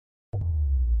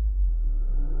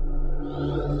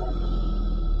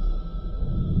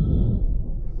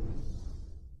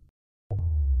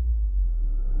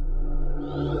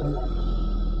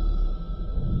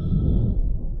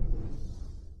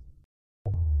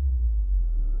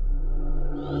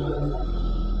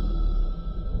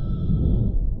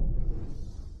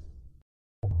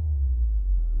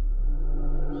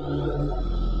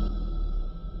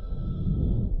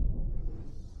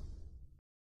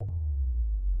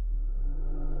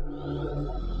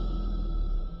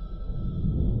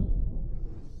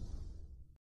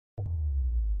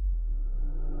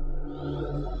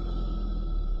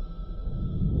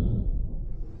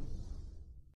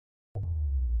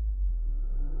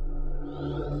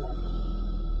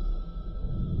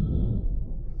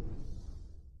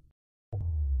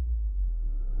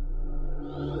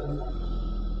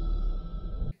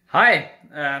Hi,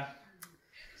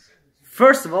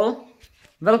 first of all,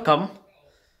 welcome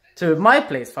to my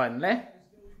place finally.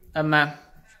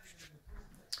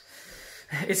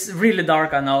 It's really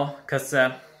dark, I know, because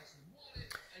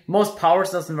most powers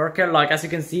doesn't work here. Like as you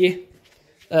can see,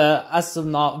 as of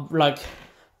now, like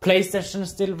PlayStation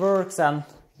still works, and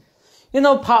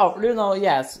power.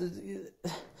 Yes,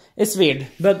 it's weird,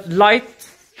 but light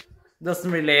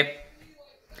doesn't really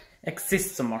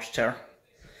exist so much here.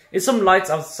 It's some lights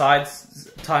outside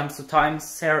times to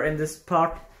times here in this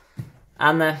part,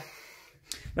 and well,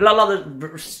 a lot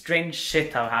of strange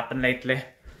shit have happened lately.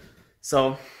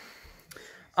 So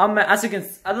as you can,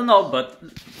 I don't know, but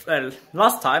well,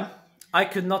 last time I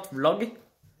could not vlog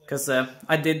because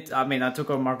I took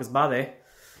over Marcus' body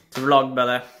to vlog,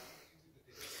 but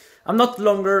I'm not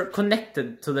longer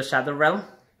connected to the shadow realm,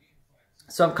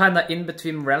 so I'm kind of in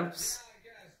between realms,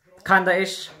 kinda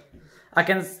ish. I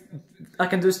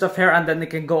can do stuff here, and then it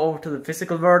can go over to the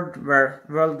physical world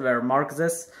where Marcus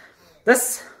is.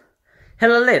 That's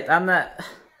hella lit, and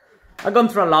I've gone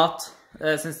through a lot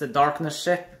since the darkness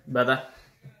shit, but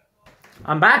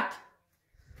I'm back.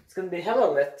 It's gonna be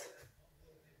hella lit.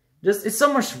 It's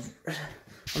so much.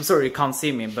 I'm sorry you can't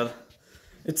see me, but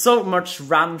it's so much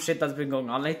random shit that's been going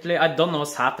on lately. I don't know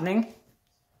what's happening.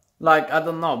 Like I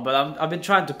don't know, but I've been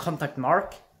trying to contact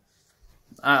Mark.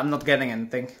 I'm not getting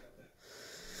anything.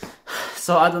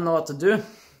 So I don't know what to do,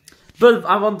 but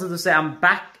I wanted to say I'm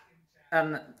back,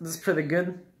 and this is pretty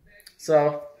good.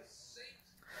 So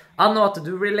I don't know what to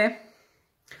do really.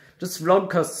 Just vlog,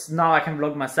 cause now I can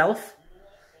vlog myself,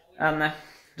 and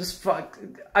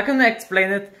I can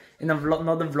explain it in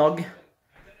another vlog,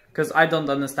 cause I don't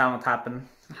understand what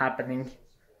happening.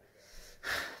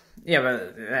 Yeah,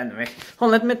 but anyway,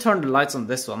 let me turn the lights on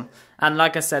this one. And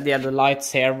like I said, yeah, the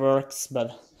lights here works,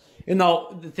 but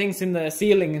the things in the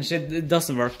ceiling and shit, it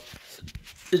doesn't work.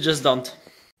 It just don't.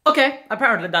 Okay,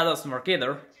 apparently that doesn't work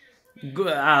either.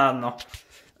 Good, I don't know.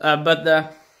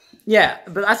 Yeah,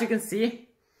 but as you can see,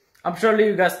 I'm sure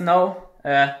you guys know,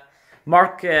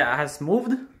 Mark has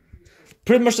moved.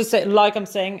 Pretty much the same, like I'm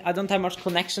saying, I don't have much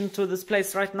connection to this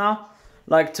place right now.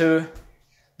 Like to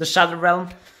the Shadow Realm.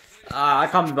 I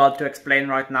can't be bothered to explain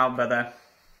right now, but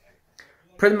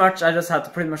pretty much I just had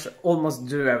to pretty much almost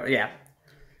do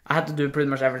I had to do pretty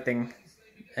much everything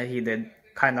he did,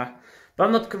 kinda. But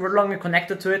I'm not longer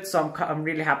connected to it, so I'm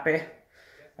really happy.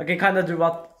 I can kinda do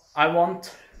what I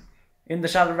want in the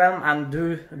Shadow Realm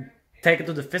and take it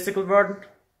to the physical world.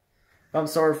 I'm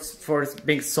sorry for it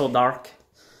being so dark.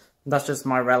 That's just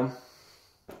my realm.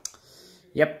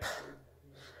 Yep.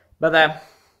 But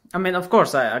of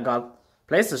course I got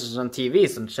PlayStations and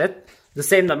TVs and shit. The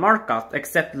same that Mark got,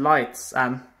 except lights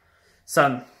and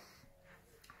sun.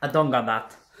 I don't got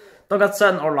that. Don't got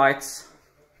sun or lights.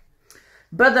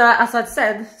 But as I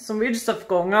said, some weird stuff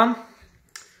going on.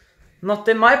 Not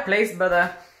in my place, but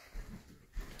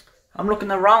I'm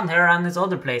looking around here and there's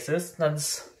other places.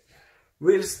 That's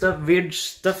weird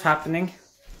stuff happening.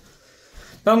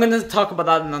 But I'm gonna talk about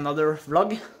that in another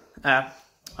vlog.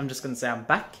 I'm just gonna say I'm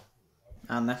back.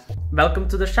 And welcome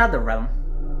to the Shadow Realm.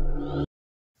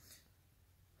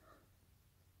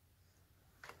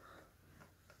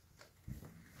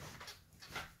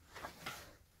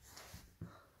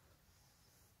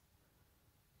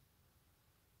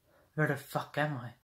 Where the fuck am I?